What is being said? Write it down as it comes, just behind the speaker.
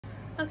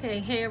Okay,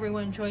 hey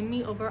everyone, join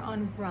me over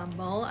on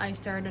Rumble. I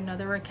started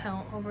another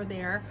account over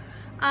there.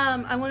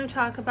 I want to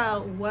talk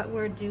about what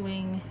we're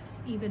doing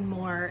even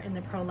more in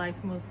the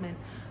pro-life movement.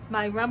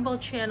 My Rumble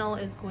channel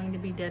is going to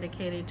be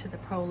dedicated to the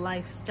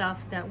pro-life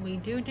stuff that we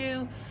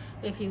do.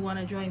 If you want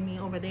to join me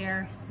over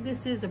there,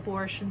 this is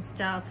abortion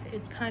stuff.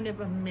 It's kind of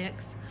a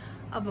mix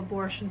of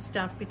abortion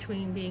stuff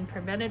between being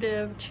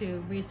preventative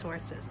to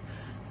resources.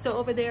 So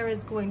over there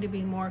is going to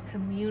be more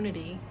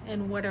community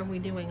and what are we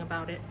doing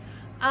about it.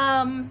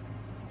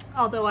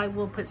 Although I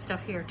will put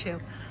stuff here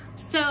too.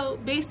 So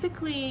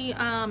basically,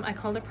 I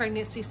called a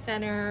pregnancy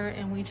center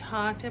and we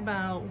talked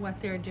about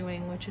what they're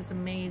doing, which is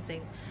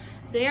amazing.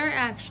 They're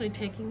actually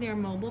taking their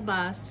mobile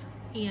bus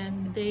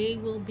and they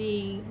will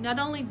be, not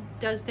only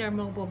does their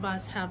mobile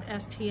bus have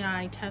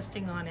STI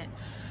testing on it,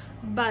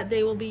 but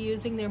they will be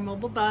using their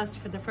mobile bus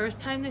for the first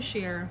time this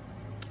year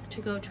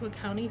to go to a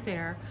county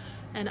fair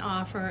and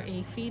offer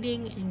a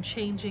feeding and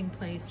changing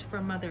place for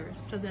mothers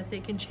so that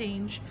they can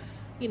change,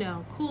 you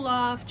know, cool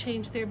off,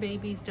 change their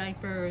babies'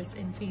 diapers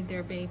and feed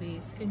their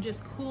babies and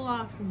just cool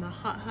off from the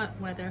hot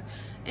weather.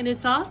 And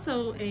it's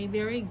also a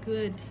very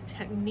good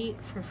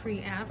technique for free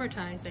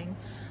advertising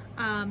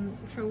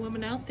for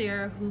women out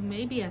there who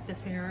may be at the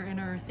fair and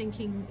are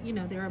thinking, you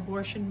know, they're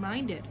abortion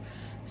minded.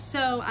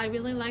 So I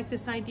really like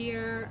this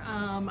idea.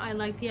 I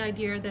like the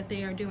idea that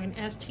they are doing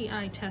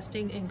STI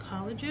testing in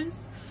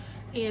colleges,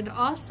 and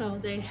also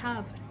they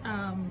have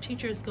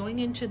teachers going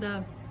into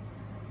the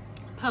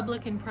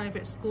public and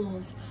private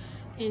schools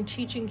and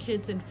teaching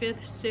kids in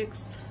 5th,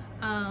 6th,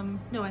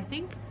 I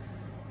think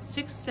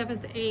 6th,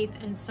 7th,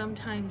 8th, and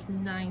sometimes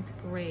 9th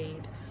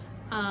grade,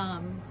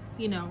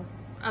 you know,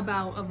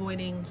 about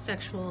avoiding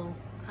sexual,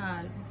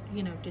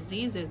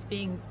 diseases,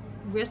 being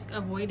risk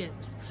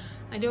avoidance.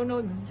 I don't know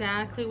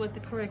exactly what the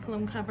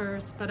curriculum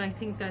covers, but I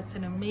think that's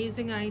an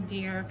amazing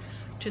idea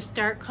to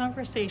start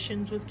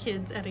conversations with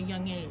kids at a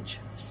young age.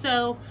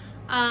 So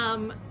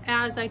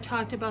as I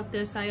talked about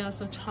this, I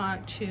also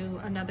talked to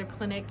another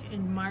clinic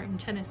in Martin,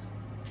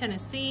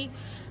 Tennessee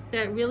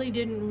that really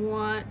didn't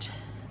want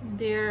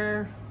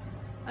their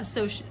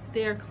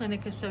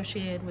clinic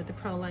associated with the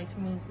pro-life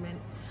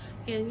movement.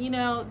 And, you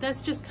know,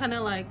 that's just kind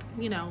of like,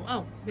 you know,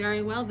 oh,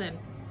 very well then.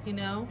 You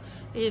know,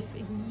 if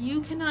you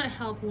cannot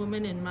help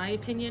women, in my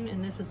opinion,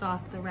 and this is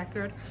off the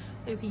record,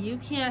 if you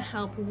can't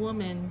help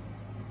women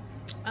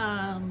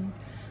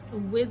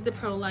with the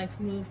pro-life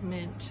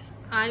movement,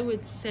 I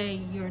would say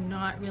you're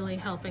not really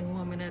helping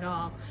women at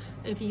all.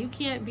 If you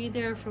can't be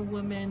there for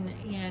women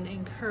and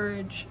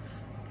encourage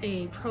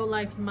a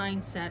pro-life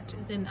mindset,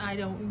 then I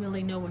don't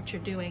really know what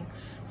you're doing.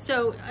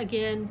 So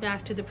again,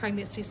 back to the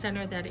pregnancy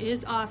center that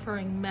is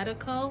offering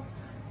medical,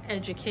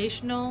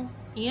 educational,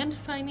 and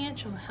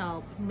financial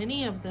help.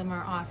 Many of them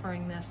are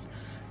offering this.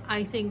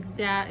 I think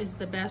that is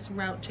the best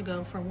route to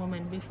go for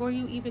women. Before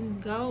you even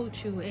go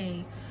to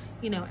a,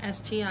 you know,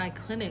 STI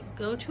clinic,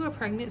 go to a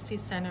pregnancy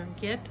center,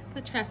 get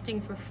the testing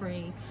for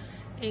free,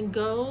 and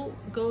go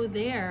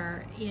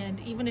there. And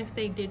even if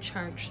they did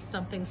charge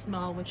something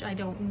small, which I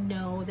don't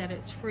know that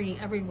it's free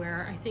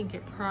everywhere, I think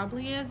it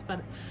probably is,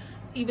 but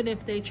even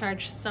if they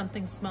charge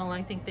something small,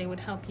 I think they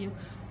would help you.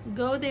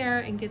 Go there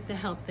and get the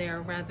help there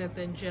rather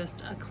than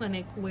just a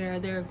clinic where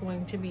they're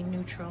going to be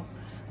neutral.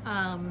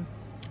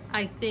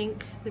 I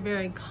think the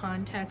very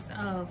context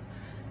of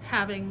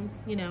having,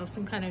 you know,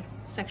 some kind of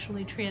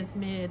sexually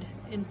transmitted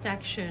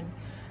infection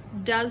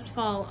does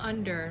fall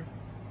under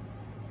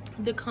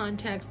the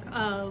context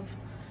of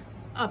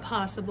a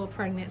possible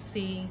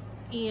pregnancy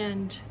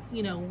and,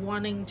 you know,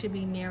 wanting to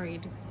be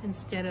married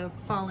instead of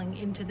falling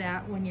into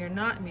that when you're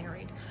not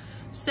married.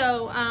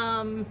 So,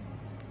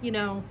 you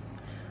know,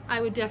 I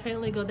would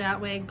definitely go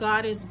that way.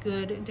 God is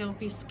good. Don't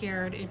be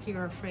scared if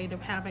you're afraid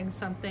of having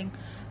something.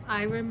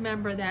 I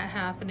remember that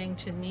happening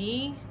to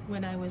me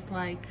when I was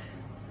like,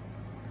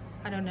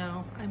 I don't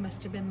know, I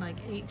must have been like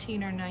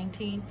 18 or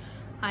 19.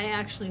 I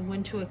actually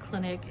went to a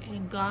clinic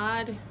and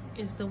God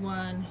is the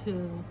one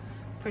who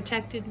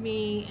protected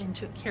me and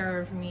took care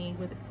of me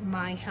with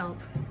my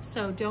health.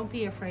 So don't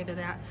be afraid of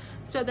that.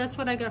 So that's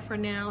what I got for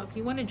now. If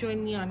you want to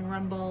join me on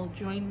Rumble,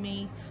 join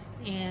me.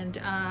 And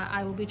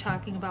I will be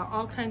talking about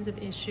all kinds of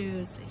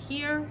issues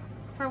here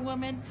for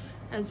women,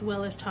 as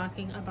well as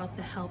talking about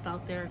the help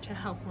out there to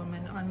help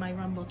women on my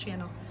Rumble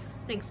channel.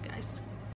 Thanks, guys.